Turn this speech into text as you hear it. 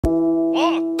I'm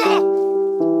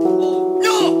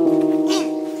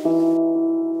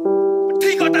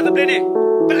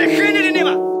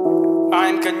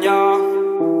Knyaw.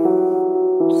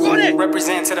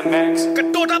 Represent to the max.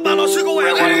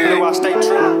 I stay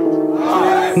true.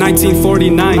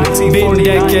 1949, been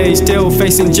decades, still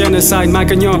facing genocide. My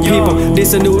Knyaw people,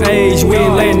 this a new age. We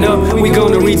ain't letting up, we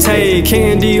gonna retake.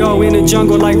 Knyaw in the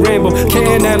jungle like Rambo.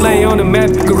 KNLA on the map,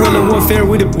 guerrilla warfare,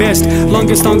 we the best.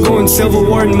 Longest ongoing civil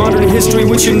war in modern history.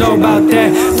 What you know about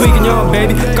that? Knyaw,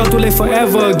 baby, go through it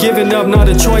forever. Giving up, not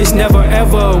a choice, never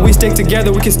ever. We stick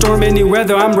together, we can storm any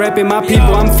weather. I'm rapping my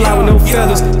people, I'm fly with no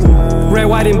feathers. Red,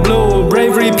 white, and blue,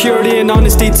 bravery, purity, and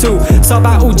honesty too. Saw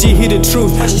by OG, he the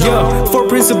truth. Yeah, 4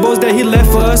 principles that he left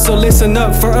for us, so listen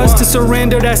up. For us to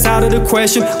surrender, that's out of the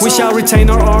question. We shall retain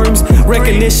our arms.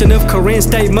 Recognition of Korean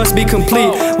state must be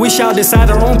complete. We shall decide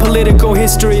our own political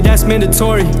history, that's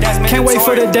mandatory. Can't wait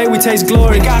for the day we taste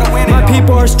glory. My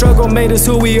people, our struggle made us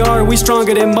who we are. We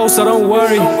stronger than most, so don't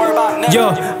worry.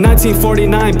 Yo,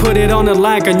 1949, put it on the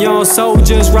line. Knyaw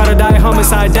soldiers, ride or die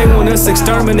homicide. They want us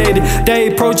exterminated. They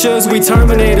approach us, we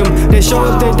terminate them. They show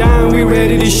up, they dying, we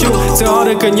ready to shoot. To all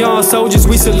the Knyaw soldiers,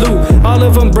 we salute. All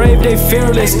of them brave, they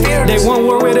fearless. They won't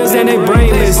war with us and they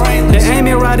brainless. They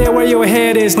aiming right there where your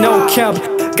head is, no cap.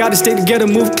 Gotta stick together,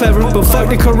 move clever. But fuck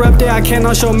the corrupted, I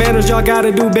cannot show manners. Y'all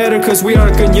gotta do better, cause we are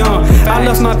Knyaw. I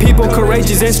love my people,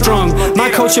 courageous and strong. My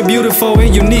culture beautiful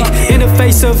and unique. In the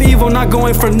face of evil, not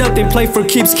going for nothing. Play for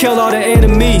keeps, kill all the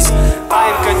enemies. I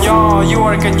am Knyaw, you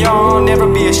are Knyaw. Never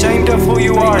be ashamed of who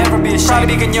you are. Never be ashamed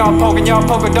to be Knyaw,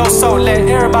 poke those, so let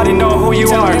everybody know who you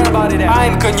are. I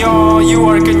am Knyaw, you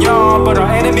are Knyaw. But our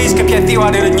enemies can get you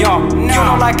out of the Knyaw. You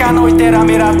know like I know it that I'm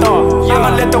here at all.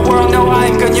 I'ma let the world know I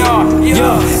am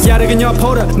Knyaw. Yeah, the Knyaw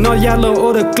poda, no yellow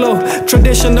or the glow.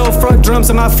 Traditional front drums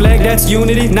on my flag, that's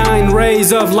unity. 9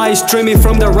 rays of light streaming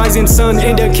from the rising sun,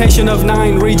 indication of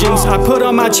 9 regions. I put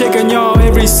on my chick Knyaw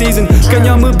every season.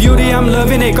 Knyaw move beauty, I'm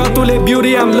loving it. Go through lit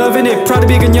beauty, I'm loving it. Proud to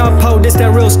be Knyaw po, this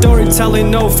that real storytelling.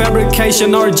 No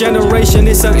fabrication, our generation,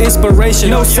 it's an inspiration.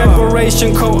 No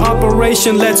separation,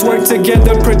 cooperation. Let's work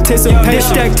together, participation. This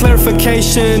that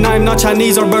clarification. I'm not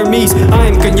Chinese or Burmese,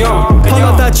 I'm Knyaw.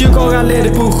 Hold that you go, I let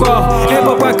it puho.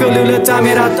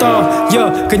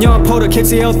 Knyaw poda,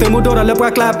 KCL, Themudora,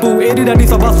 Lebraklapu, Edida,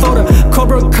 Ditha Bathoda.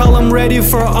 Cobra column ready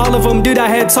for all of them. Did I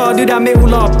head tall, did I make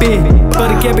Ulapi?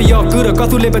 But it can't be all good. Go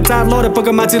through Libertad, Lord,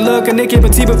 Pogamati look, and they keep a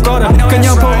tip of God.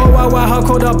 Knyaw po, oh, how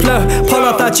cold up plug. Pull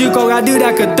up that you go, I do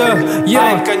that good.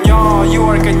 Yeah, Knyaw, you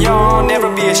are Knyaw. Never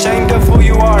be ashamed of who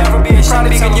you are. Never be ashamed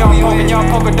to be Knyaw,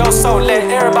 poke those, so let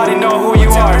everybody know who you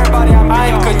are. I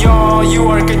am Knyaw, you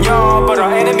are Knyaw. But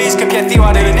our enemies can get you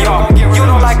out of the Knyaw. You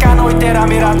know like I know it that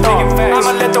I'm here at all.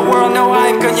 I'ma let the world know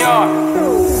I'm Knyaw.